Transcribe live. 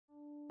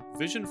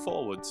Vision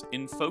Forward's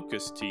In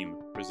Focus team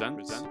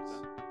presents.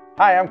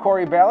 Hi, I'm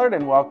Cory Ballard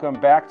and welcome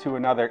back to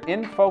another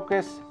In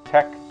Focus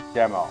Tech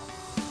Demo.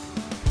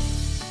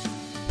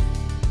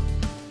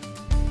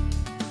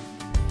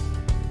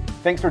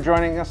 Thanks for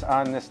joining us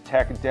on this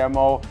tech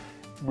demo.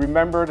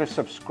 Remember to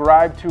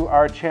subscribe to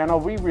our channel.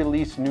 We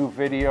release new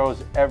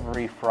videos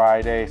every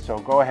Friday, so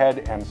go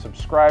ahead and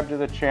subscribe to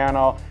the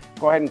channel.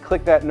 Go ahead and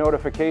click that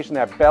notification,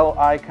 that bell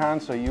icon,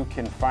 so you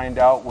can find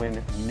out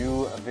when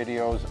new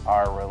videos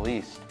are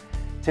released.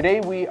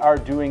 Today we are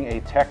doing a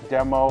tech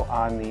demo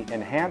on the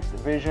Enhanced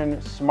Vision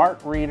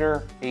Smart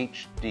Reader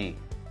HD.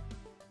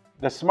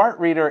 The Smart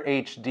Reader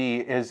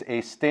HD is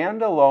a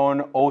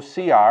standalone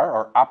OCR,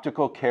 or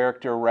optical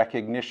character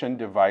recognition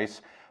device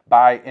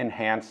by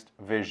Enhanced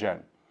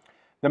Vision.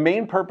 The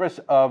main purpose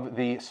of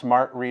the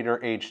Smart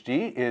Reader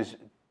HD is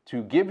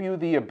to give you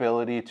the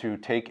ability to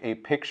take a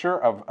picture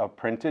of a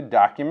printed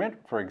document,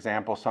 for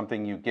example,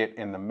 something you get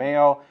in the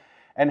mail,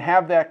 and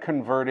have that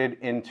converted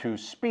into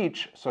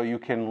speech so you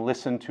can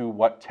listen to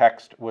what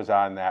text was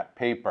on that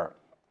paper.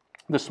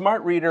 The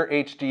Smart Reader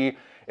HD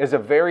is a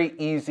very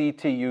easy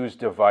to use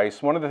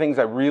device. One of the things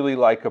I really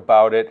like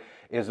about it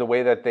is the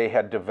way that they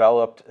had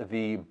developed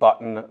the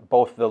button,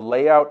 both the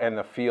layout and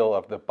the feel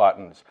of the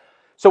buttons.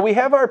 So we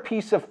have our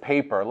piece of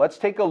paper. Let's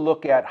take a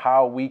look at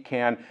how we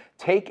can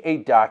take a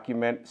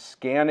document,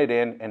 scan it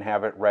in, and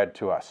have it read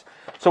to us.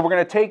 So we're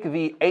going to take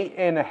the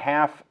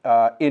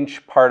 8.5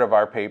 inch part of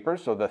our paper,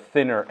 so the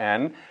thinner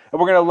end,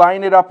 and we're going to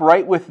line it up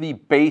right with the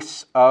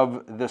base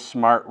of the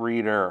Smart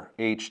Reader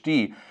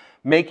HD,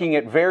 making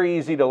it very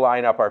easy to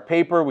line up our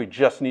paper. We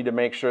just need to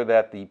make sure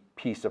that the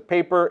piece of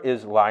paper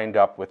is lined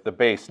up with the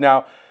base.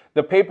 Now,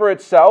 the paper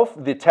itself,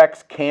 the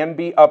text can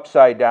be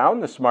upside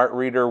down. The Smart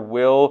Reader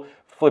will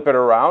flip it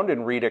around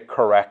and read it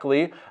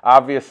correctly.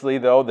 Obviously,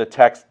 though, the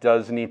text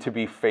does need to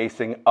be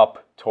facing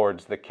up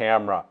towards the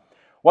camera.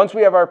 Once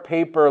we have our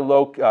paper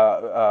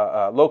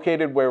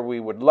located where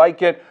we would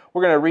like it,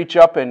 we're going to reach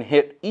up and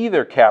hit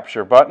either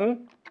capture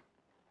button.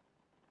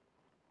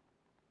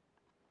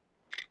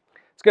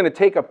 It's going to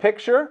take a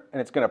picture,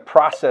 and it's going to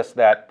process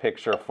that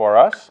picture for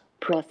us.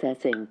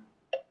 Processing.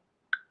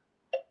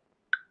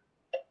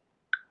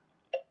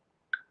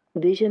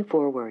 Vision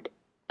Forward.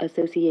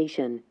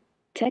 Association.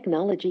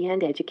 Technology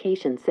and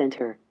Education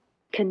Center.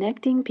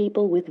 Connecting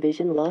people with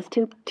vision loss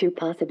to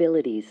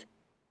possibilities.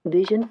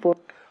 Vision for.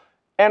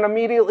 And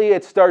immediately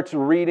it starts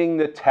reading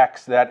the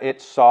text that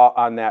it saw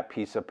on that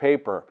piece of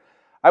paper.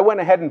 I went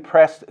ahead and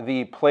pressed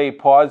the play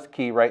pause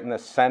key right in the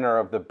center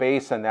of the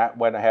base, and that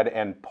went ahead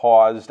and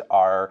paused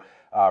our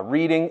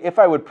reading. If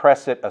I would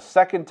press it a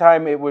second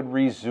time, it would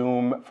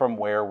resume from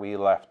where we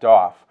left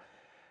off.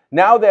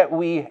 Now that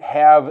we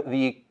have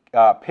the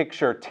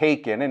picture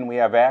taken and we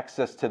have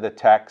access to the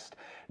text,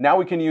 now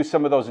we can use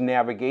some of those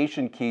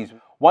navigation keys.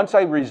 Once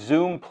I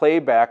resume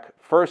playback,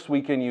 first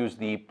we can use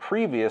the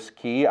previous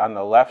key on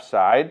the left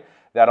side.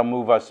 That'll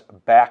move us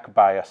back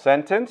by a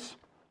sentence.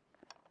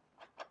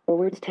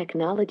 Forwards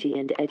Technology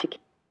and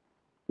Education.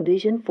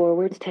 Vision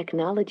Forwards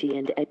Technology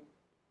and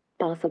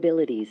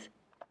Possibilities.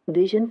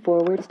 Vision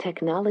Forwards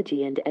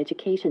Technology and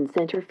Education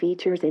Center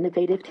features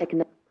innovative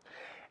technology.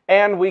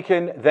 And we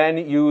can then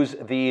use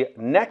the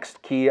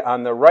next key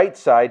on the right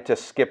side to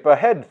skip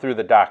ahead through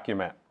the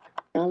document.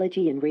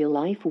 Technology in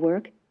real-life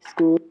work,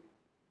 school,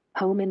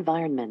 home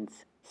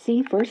environments.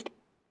 See first.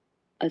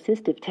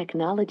 Assistive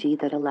technology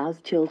that allows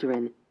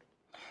children.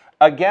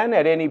 Again,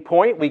 at any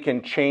point, we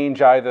can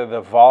change either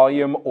the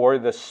volume or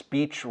the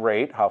speech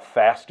rate, how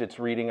fast it's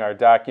reading our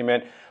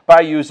document,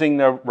 by using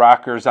the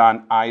rockers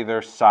on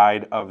either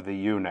side of the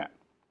unit.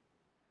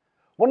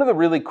 One of the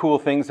really cool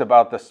things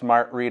about the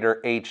Smart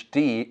Reader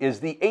HD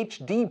is the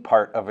HD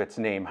part of its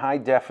name, high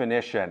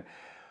definition.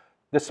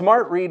 The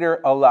Smart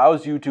Reader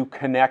allows you to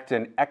connect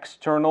an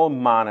external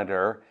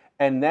monitor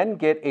and then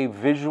get a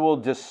visual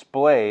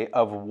display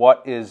of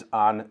what is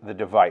on the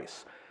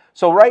device.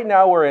 So right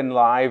now we're in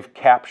live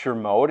capture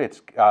mode.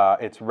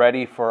 It's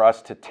ready for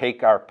us to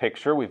take our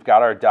picture. We've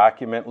got our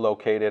document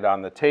located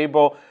on the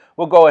table.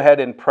 We'll go ahead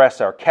and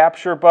press our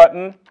capture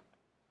button.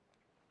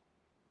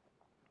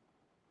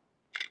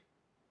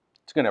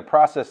 It's going to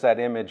process that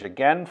image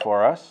again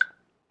for us.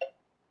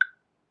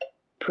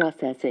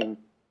 Processing.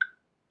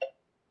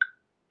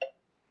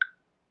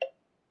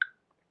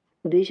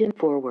 Vision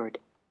Forward.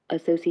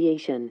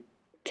 Association.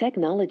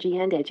 Technology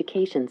and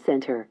Education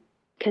Center.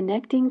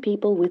 Connecting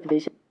people with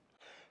vision.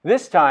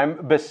 This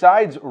time,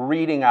 besides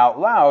reading out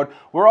loud,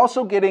 we're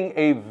also getting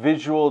a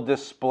visual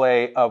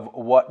display of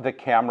what the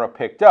camera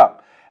picked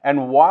up.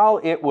 And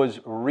while it was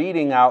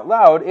reading out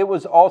loud, it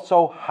was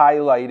also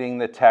highlighting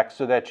the text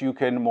so that you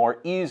can more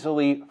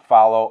easily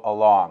follow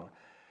along.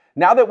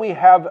 Now that we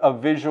have a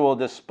visual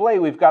display,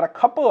 we've got a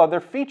couple other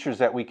features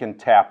that we can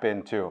tap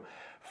into.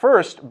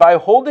 First, by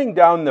holding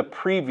down the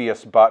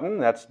previous button,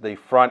 that's the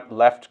front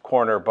left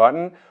corner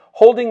button,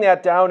 holding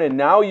that down and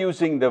now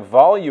using the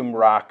volume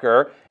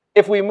rocker,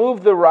 if we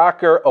move the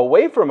rocker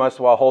away from us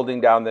while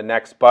holding down the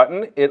next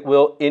button, it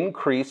will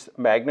increase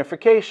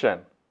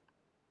magnification.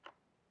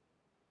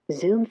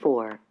 Zoom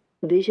 4.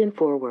 Vision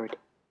Forward.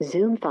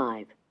 Zoom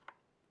 5.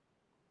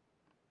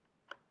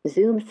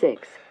 Zoom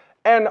 6.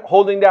 And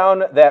holding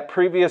down that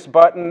previous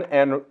button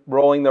and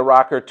rolling the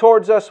rocker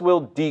towards us will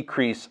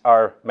decrease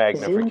our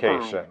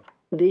magnification. Zoom 5.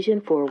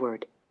 Vision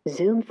forward.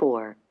 Zoom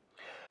 4.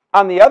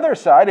 On the other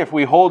side, if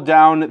we hold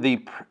down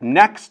the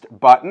next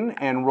button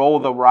and roll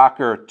the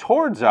rocker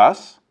towards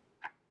us,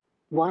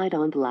 Wide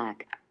on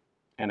black.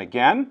 and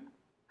again,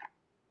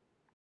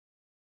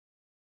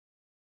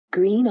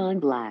 Green on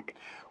black.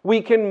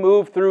 we can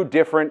move through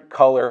different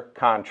color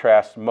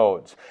contrast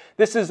modes.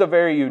 This is a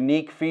very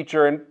unique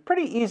feature and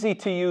pretty easy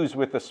to use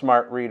with the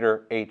Smart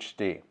Reader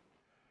HD.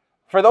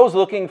 For those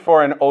looking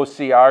for an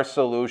OCR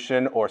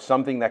solution or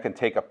something that can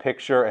take a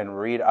picture and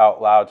read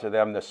out loud to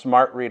them, the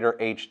Smart Reader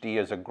HD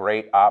is a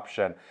great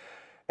option.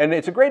 And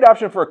it's a great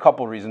option for a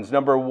couple reasons.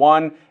 Number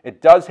one, it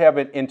does have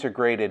an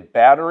integrated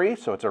battery,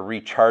 so it's a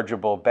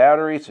rechargeable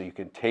battery, so you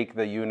can take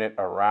the unit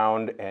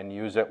around and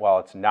use it while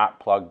it's not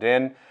plugged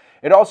in.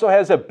 It also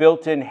has a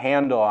built-in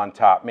handle on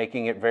top,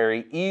 making it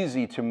very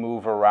easy to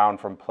move around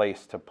from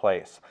place to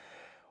place.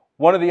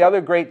 One of the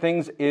other great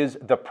things is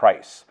the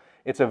price.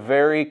 It's a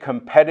very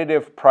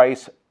competitive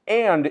price,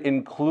 and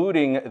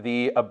including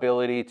the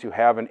ability to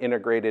have an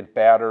integrated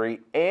battery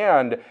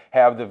and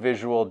have the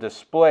visual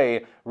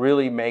display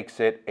really makes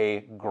it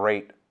a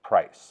great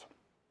price.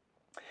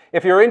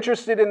 If you're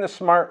interested in the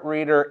Smart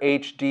Reader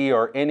HD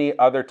or any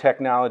other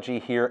technology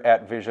here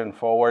at Vision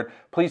Forward,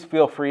 please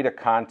feel free to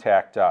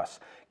contact us.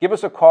 Give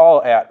us a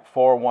call at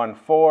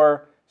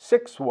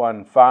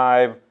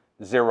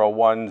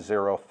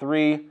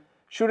 414-615-0103.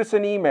 Shoot us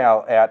an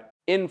email at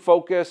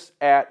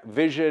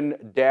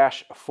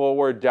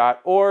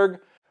infocus@vision-forward.org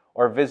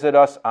or visit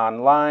us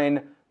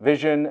online,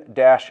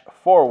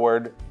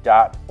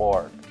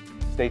 vision-forward.org.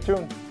 Stay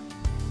tuned.